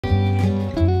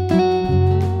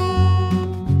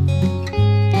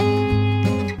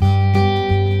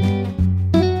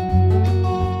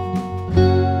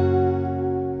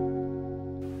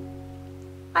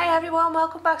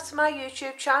back to my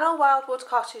YouTube channel, Wildwood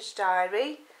Cottage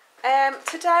Diary.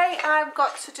 Today I've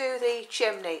got to do the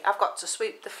chimney. I've got to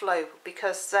sweep the flue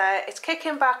because it's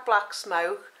kicking back black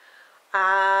smoke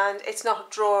and it's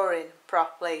not drawing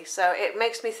properly, so it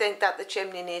makes me think that the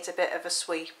chimney needs a bit of a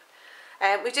sweep.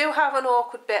 We do have an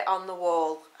awkward bit on the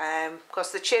wall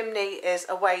because the chimney is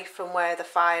away from where the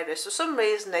fire is. For some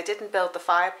reason they didn't build the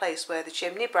fireplace where the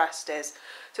chimney breast is,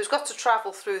 so it's got to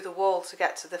travel through the wall to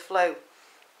get to the flue.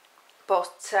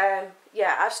 But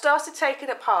yeah, I've started taking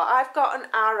it apart. I've got an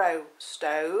Arrow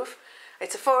stove.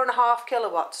 It's a 4.5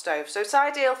 kilowatt stove, so it's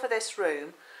ideal for this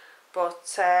room,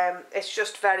 but it's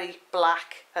just very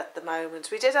black at the moment.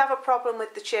 We did have a problem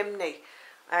with the chimney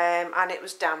and it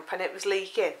was damp and it was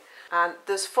leaking. And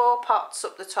there's 4 pots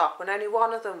up the top and only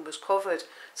one of them was covered.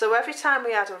 So every time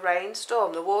we had a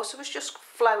rainstorm, the water was just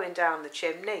flowing down the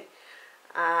chimney.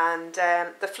 And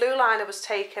the flue liner was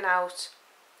taken out.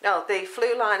 No, the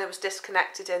flue liner was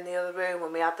disconnected in the other room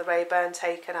when we had the Rayburn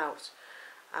taken out.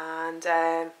 And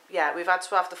yeah, we've had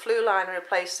to have the flue liner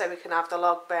replaced so we can have the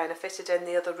log burner fitted in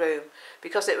the other room,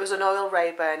 because it was an oil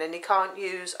Rayburn and you can't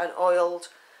use an oiled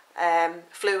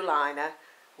flue liner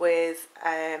with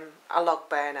a log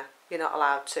burner. You're not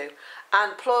allowed to.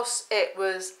 And plus it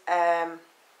was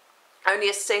only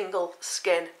a single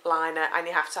skin liner and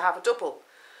you have to have a double.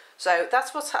 So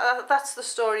that's the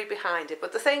story behind it.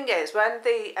 But the thing is, when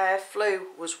the flue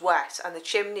was wet and the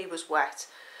chimney was wet,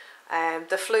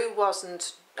 the flue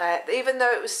wasn't, even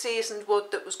though it was seasoned wood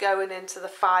that was going into the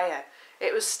fire,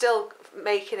 it was still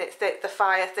making the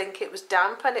fire think it was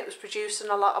damp, and it was producing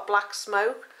a lot of black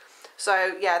smoke.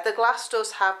 So yeah, the glass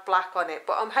does have black on it,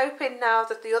 but I'm hoping now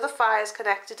that the other fire's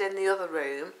connected in the other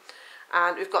room,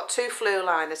 and we've got 2 flue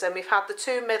liners, and we've had the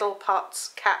 2 middle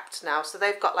pots capped now, so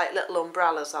they've got like little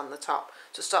umbrellas on the top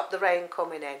to stop the rain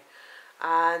coming in.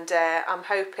 And I'm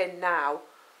hoping now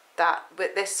that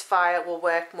with this fire will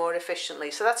work more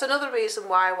efficiently. So that's another reason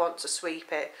why I want to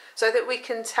sweep it, so that we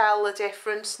can tell the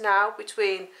difference now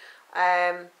between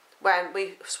when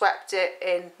we swept it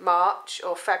in March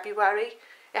or February.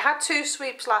 It had 2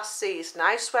 sweeps last season.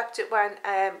 I swept it when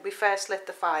we first lit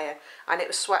the fire, and it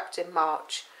was swept in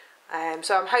March.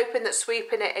 So I'm hoping that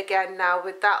sweeping it again now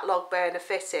with that log burner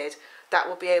fitted, that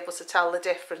will be able to tell the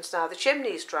difference now the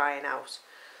chimney's drying out.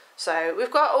 So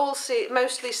we've got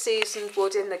mostly seasoned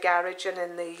wood in the garage and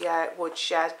in the wood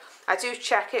shed. I do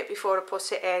check it before I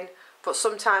put it in, but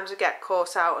sometimes I get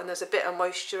caught out and there's a bit of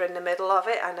moisture in the middle of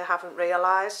it and I haven't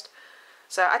realised.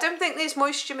 So I don't think these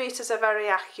moisture meters are very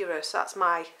accurate, so that's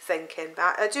my thinking.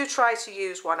 But I do try to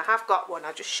use one. I have got one.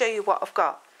 I'll just show you what I've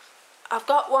got. I've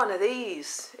got one of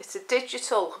these. It's a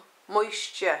digital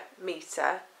moisture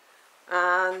meter,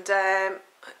 and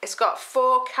it's got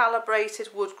 4 calibrated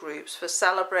wood groups for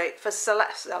selecting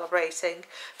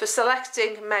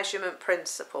measurement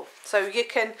principle. So you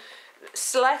can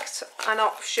select an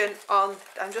option on.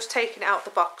 I'm just taking it out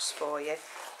the box for you.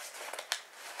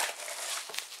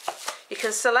 You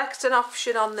can select an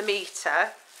option on the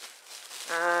meter,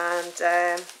 and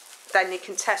then you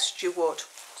can test your wood.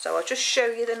 So I'll just show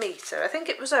you the meter. I think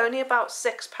it was only about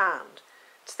 £6.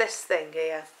 It's this thing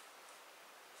here.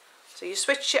 So you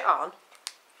switch it on,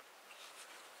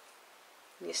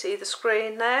 and you see the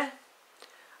screen there,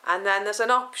 and then there's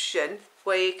an option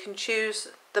where you can choose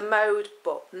the mode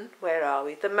button. Where are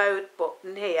we? The mode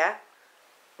button here.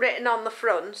 Written on the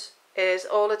front is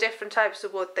all the different types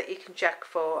of wood that you can check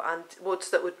for, and woods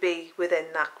that would be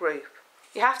within that group.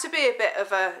 You have to be a bit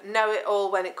of a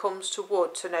know-it-all when it comes to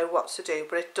wood to know what to do,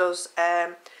 but it does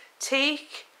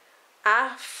teak,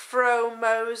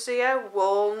 afromosia,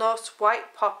 walnut,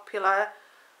 white poplar,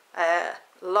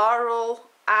 laurel,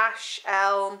 ash,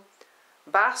 elm,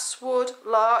 basswood,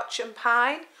 larch and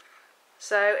pine.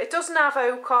 So it doesn't have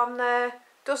oak on there,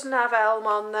 doesn't have elm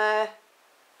on there.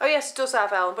 Oh yes, it does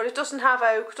have elm, but it doesn't have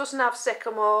oak, doesn't have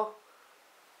sycamore.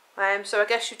 So I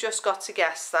guess you've just got to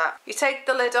guess that. You take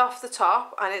the lid off the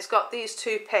top and it's got these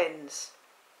 2 pins.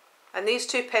 And these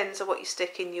 2 pins are what you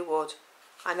stick in your wood.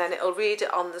 And then it'll read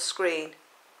it on the screen,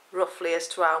 roughly as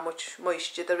to how much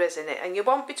moisture there is in it. And you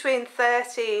want between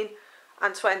 13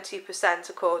 and 20%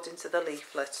 according to the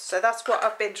leaflet. So that's what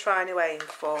I've been trying to aim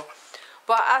for.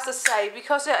 But as I say,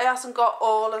 because it hasn't got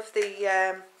all of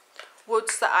the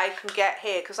woods that I can get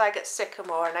here, because I get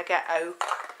sycamore and I get oak.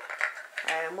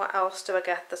 What else do I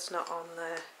get that's not on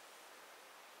there?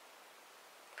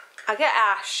 I get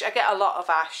ash. I get a lot of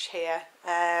ash here.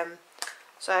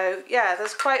 So yeah,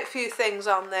 there's quite a few things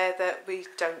on there that we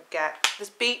don't get. There's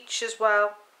beech as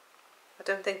well. I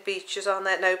don't think beech is on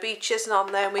there. No, beech isn't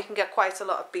on there, and we can get quite a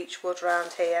lot of beech wood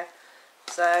around here.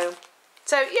 So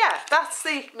yeah, that's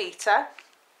the meter.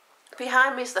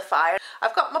 Behind me is the fire.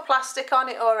 I've got my plastic on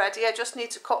it already. I just need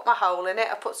to cut my hole in it.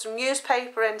 I put some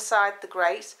newspaper inside the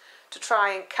grate to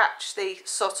try and catch the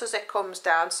soot as it comes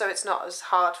down, so it's not as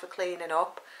hard for cleaning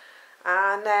up.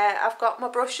 And I've got my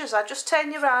brushes. I'll just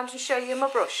turn you around and show you my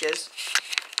brushes.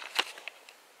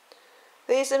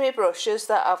 These are my brushes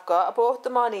that I've got. I bought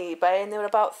them on eBay and they were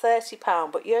about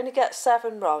 £30, but you only get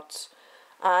 7 rods.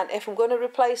 And if I'm going to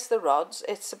replace the rods,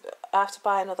 I have to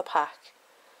buy another pack.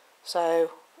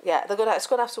 So yeah, it's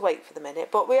going to have to wait for the minute.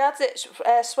 But we had it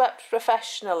swept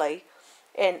professionally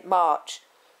in March.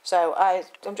 So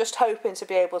I'm just hoping to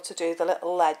be able to do the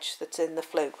little ledge that's in the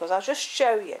flue, because I'll just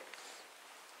show you.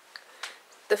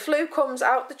 The flue comes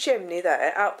out the chimney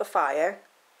there, out the fire.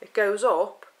 It goes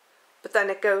up, but then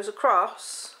it goes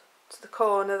across to the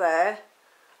corner there.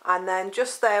 And then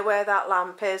just there where that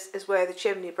lamp is where the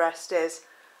chimney breast is.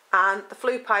 And the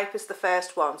flue pipe is the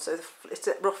first one, so it's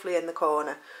roughly in the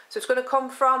corner. So it's going to come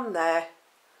from there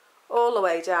all the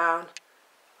way down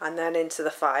and then into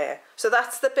the fire. So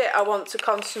that's the bit I want to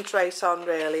concentrate on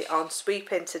really, on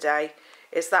sweeping today,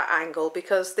 is that angle,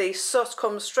 because the soot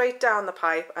comes straight down the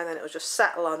pipe and then it will just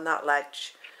settle on that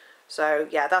ledge. So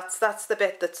yeah, that's the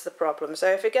bit that's the problem.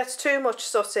 So if it gets too much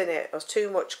soot in it or too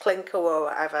much clinker or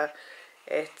whatever,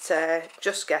 it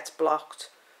just gets blocked.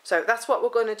 So that's what we're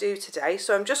going to do today.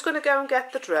 So I'm just going to go and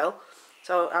get the drill.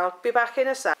 So I'll be back in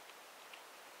a sec.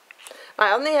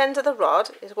 Right, on the end of the rod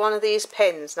is one of these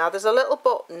pins. Now there's a little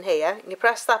button here, and you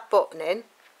press that button in,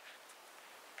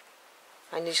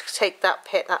 and you just take that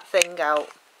thing out.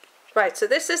 Right, so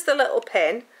this is the little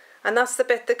pin, and that's the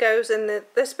bit that goes in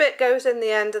this bit goes in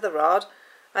the end of the rod,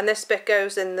 and this bit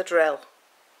goes in the drill.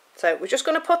 So we're just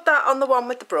going to put that on the one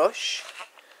with the brush.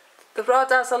 The rod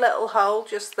has a little hole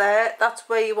just there. That's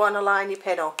where you want to line your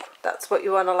pin up. That's what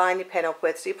you want to line your pin up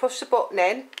with. So you push the button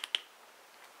in,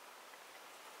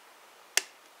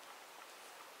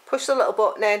 push the little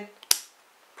button in,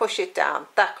 push it down.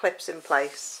 That clips in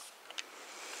place.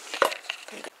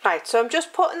 Right, so I'm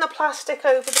just putting the plastic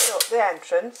over the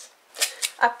entrance.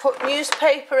 I put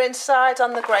newspaper inside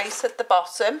on the grate at the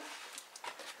bottom.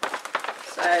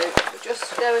 So we're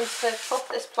just going to put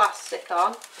this plastic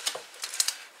on.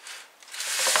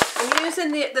 I'm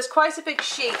using there's quite a big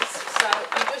sheet, so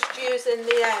I'm just using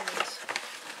the end.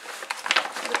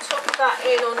 I'm going to tuck that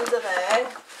in under there,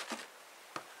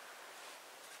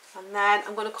 and then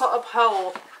I'm going to cut a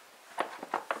hole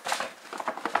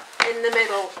in the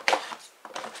middle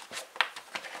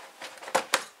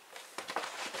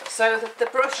so that the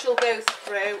brush will go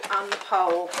through and the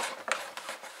pole.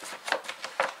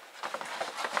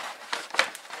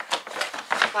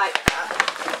 Like that.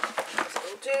 So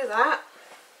we'll do that.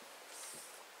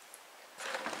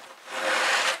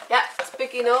 Yeah, it's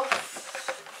big enough.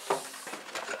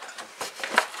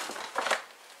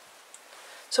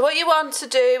 So what you want to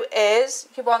do is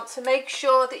you want to make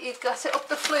sure that you've got it up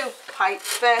the flue pipe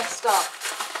first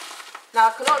off. Now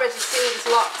I can already see there's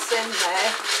lots in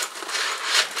there.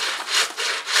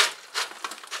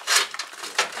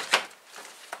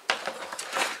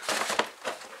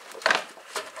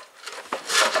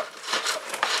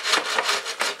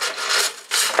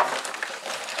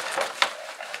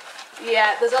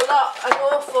 Yeah, there's an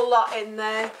awful lot in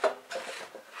there.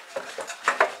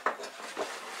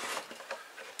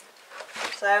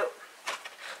 So,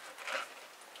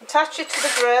 attach it to the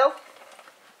drill,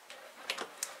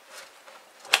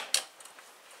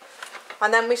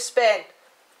 and then we spin.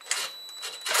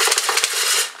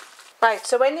 Right,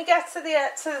 so when you get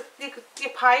to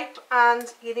your pipe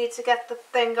and you need to get the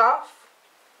thing off,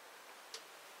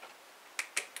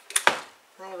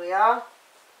 there we are.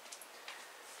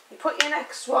 You put your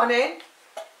next one in.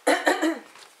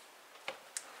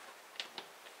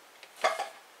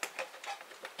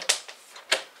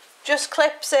 Just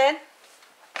clips in.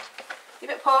 Give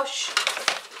it a push.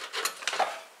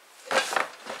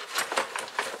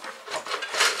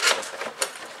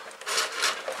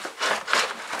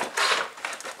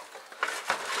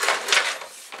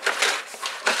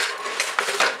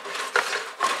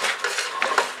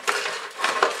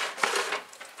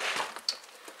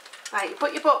 Right, you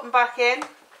put your button back in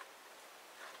and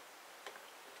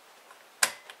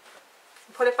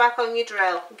put it back on your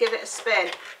drill and give it a spin.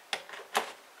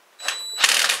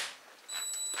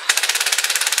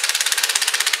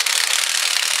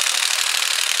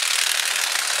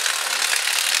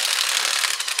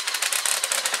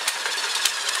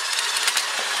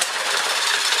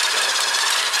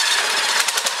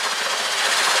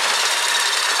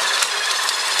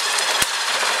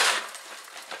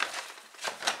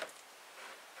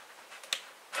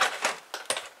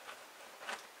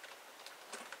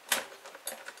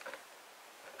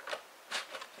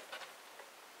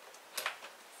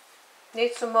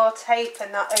 Need some more tape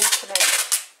in that opening.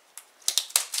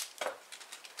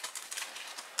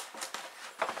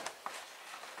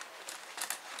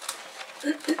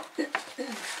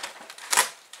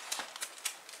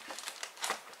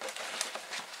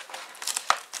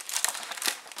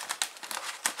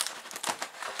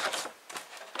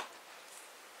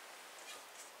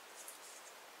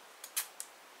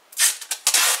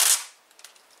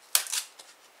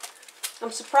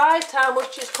 I'm surprised how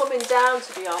much is coming down,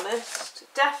 to be honest.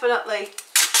 Definitely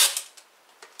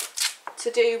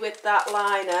to do with that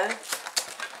liner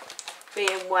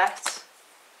being wet.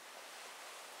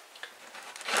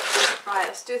 Right,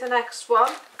 let's do the next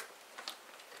one.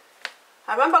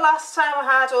 I remember last time I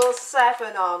had all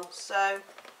 7 on, so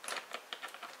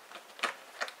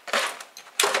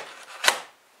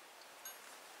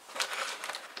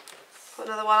put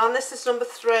another one on. This is number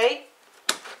 3.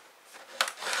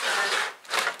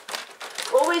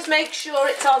 Always make sure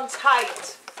it's on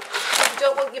tight. You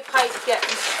don't want your pipe getting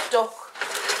stuck.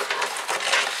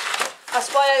 That's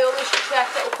why I always check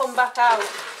it'll come back out.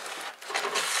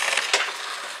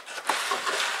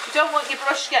 You don't want your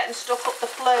brush getting stuck up the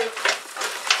flue.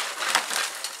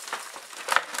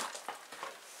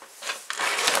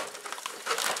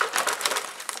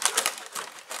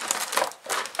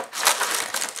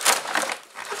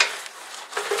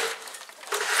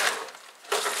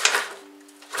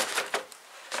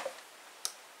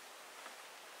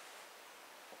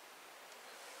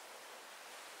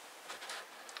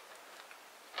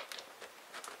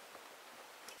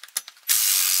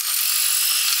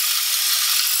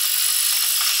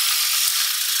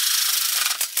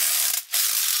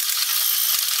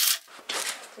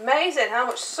 Amazing how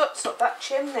much soot's up that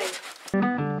chimney.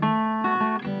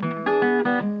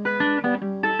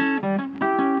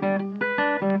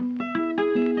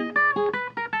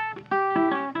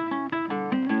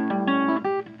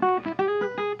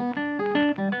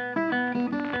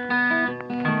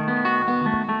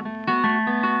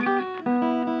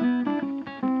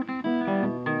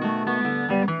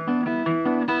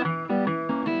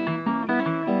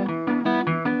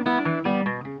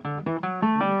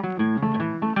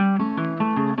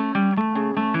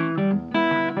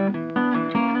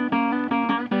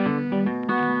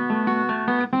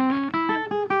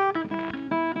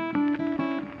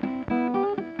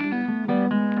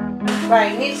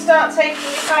 Right, you need to start taking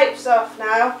your pipes off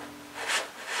now.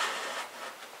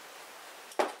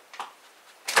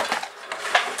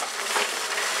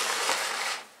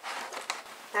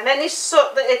 And any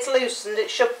soot that it's loosened, it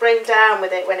should bring down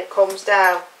with it when it comes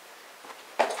down.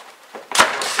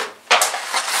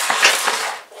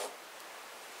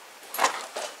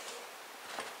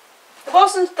 There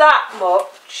wasn't that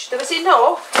much, there was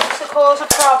enough to cause a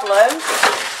problem.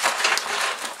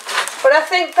 But I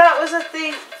think that was at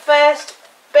the first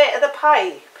bit of the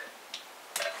pipe.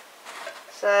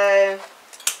 So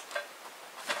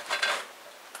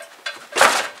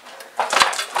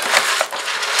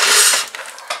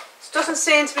this doesn't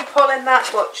seem to be pulling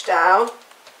that much down.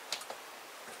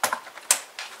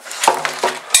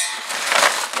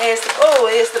 Here's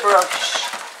the brush.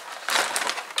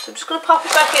 So I'm just going to pop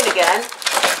it back in again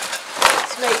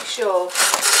to make sure.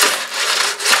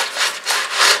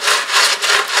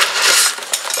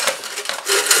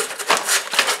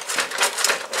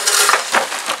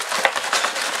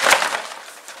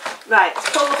 Right,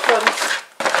 pull the front.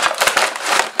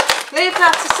 Leave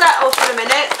that to settle for a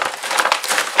minute.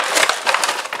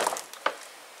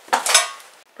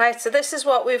 Right, so this is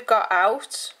what we've got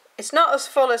out. It's not as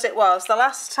full as it was. The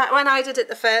last time, when I did it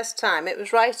the first time, it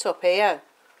was right up here.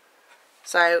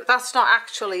 So that's not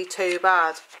actually too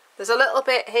bad. There's a little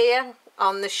bit here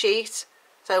on the sheet.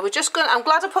 So we're just going to, I'm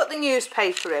glad I put the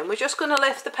newspaper in. We're just going to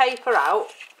lift the paper out.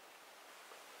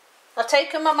 I've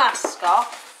taken my mask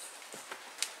off,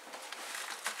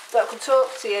 so I can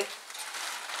talk to you.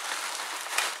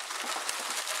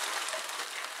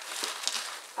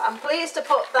 I'm pleased to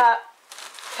put that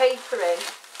paper in.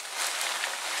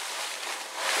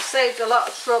 It saved a lot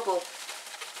of trouble.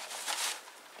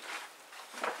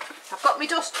 I've got my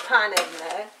dustpan in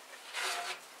there.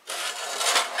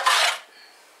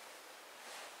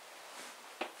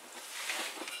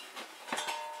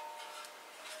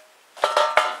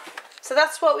 So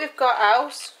that's what we've got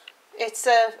out. It's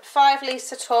a 5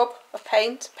 litre tub of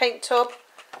paint tub,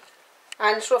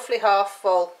 and it's roughly half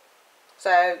full.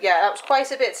 So yeah, that was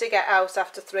quite a bit to get out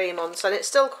after 3 months, and it's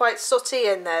still quite sooty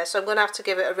in there, so I'm going to have to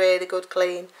give it a really good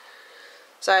clean.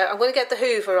 So I'm going to get the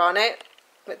hoover on it,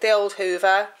 with the old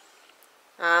hoover,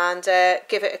 and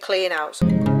give it a clean out.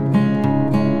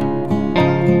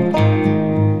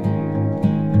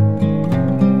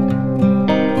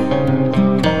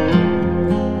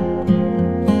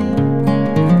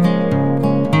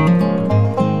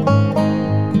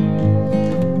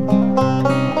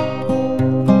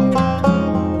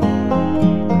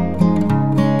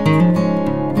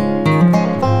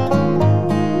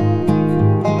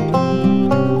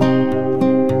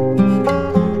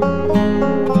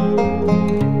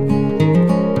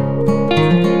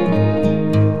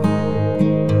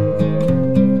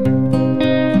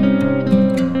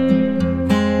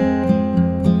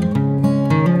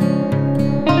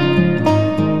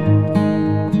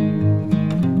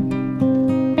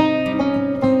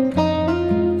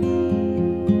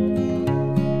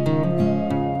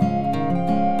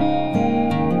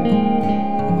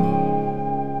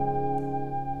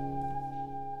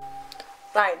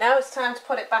 Right, now it's time to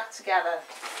put it back together.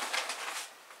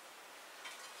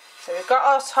 So we've got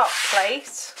our top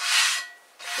plate,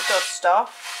 the dust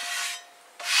off.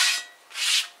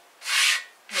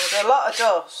 There's a lot of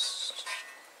dust.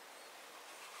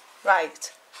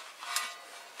 Right,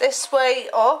 this way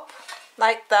up,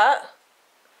 like that.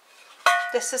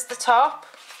 This is the top,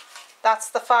 that's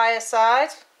the fireside.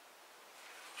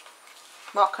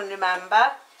 What can remember,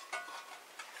 I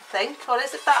think, or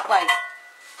is it that way?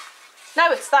 No,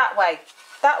 it's that way.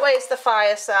 That way is the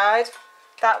fireside,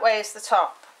 that way is the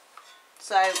top.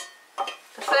 So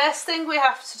the first thing we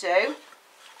have to do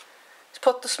is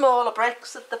put the smaller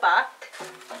bricks at the back.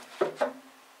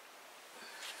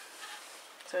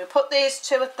 So we put these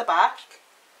two at the back.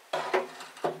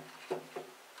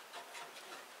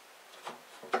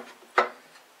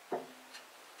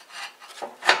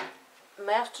 And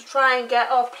we have to try and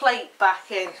get our plate back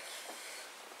in.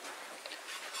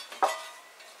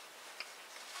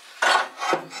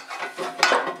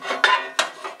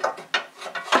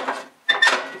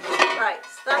 Right,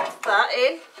 so that's that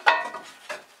in.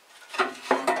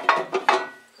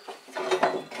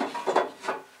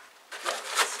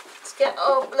 Let's get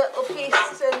our little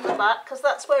pieces in the back, because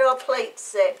that's where our plate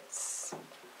sits,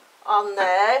 on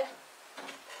there.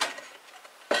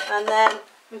 And then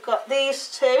we've got these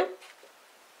two.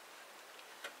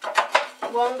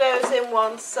 One goes in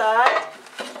one side.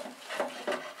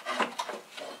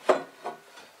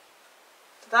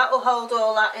 So that will hold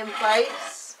all that in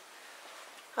place.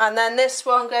 And then this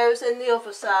one goes in the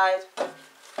other side.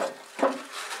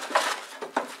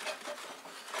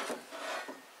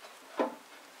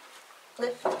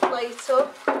 Lift the plate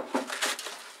up.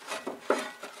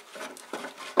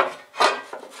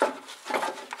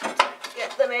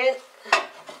 Get them in.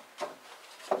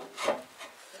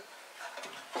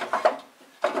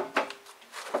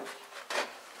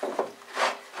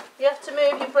 You have to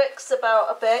move your bricks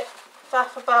about a bit,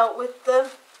 faff about with them.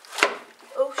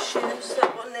 Oh shoot,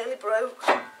 that one nearly broke.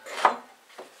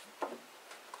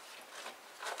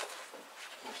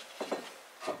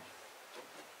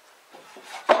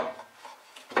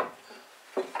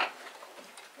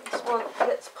 This one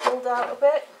gets pulled out a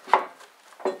bit.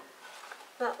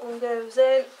 That one goes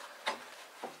in.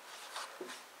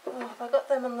 Oh, have I got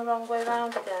them on the wrong way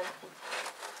round again?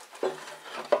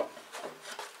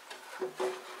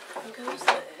 Goes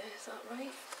there, is that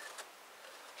right?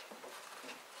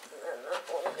 And then that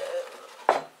one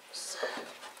goes.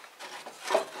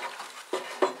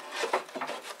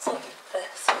 Take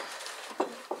this.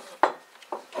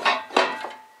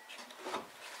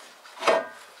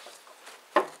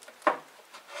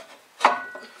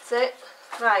 That's it.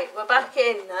 Right, we're back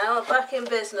in now, we're back in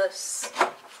business.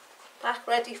 Back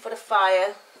ready for the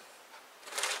fire.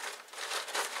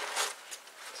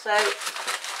 So,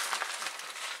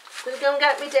 I'm going to go and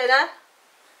get me dinner,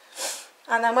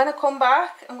 and then when I come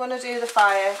back I'm going to do the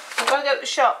fire. I'm going to go to the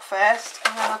shop first,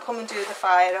 and then I'll come and do the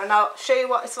fire, and I'll show you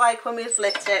what it's like when we've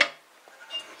lit it.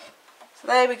 So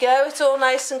there we go, it's all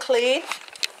nice and clean.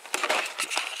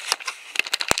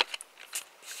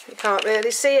 You can't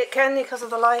really see it, can you, because of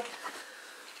the light?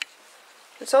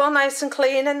 It's all nice and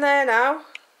clean in there now,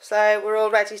 so we're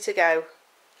all ready to go.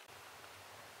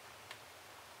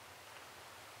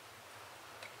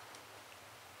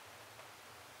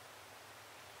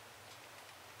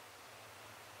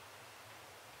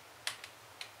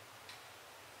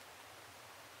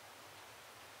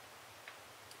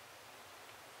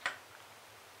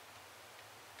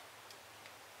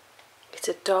 It's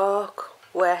a dark,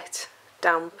 wet,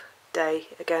 damp day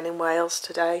again in Wales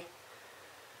today,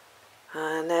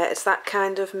 and it's that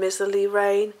kind of miserly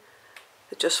rain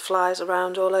that just flies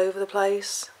around all over the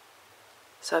place.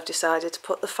 So I've decided to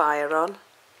put the fire on.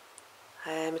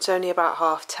 It's only about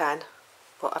 10:30,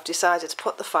 but I've decided to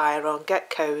put the fire on,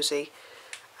 get cosy,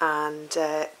 and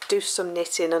do some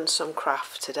knitting and some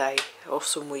craft today, or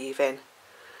some weaving,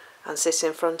 and sit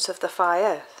in front of the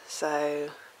fire. So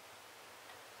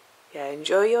yeah,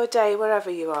 enjoy your day wherever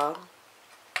you are.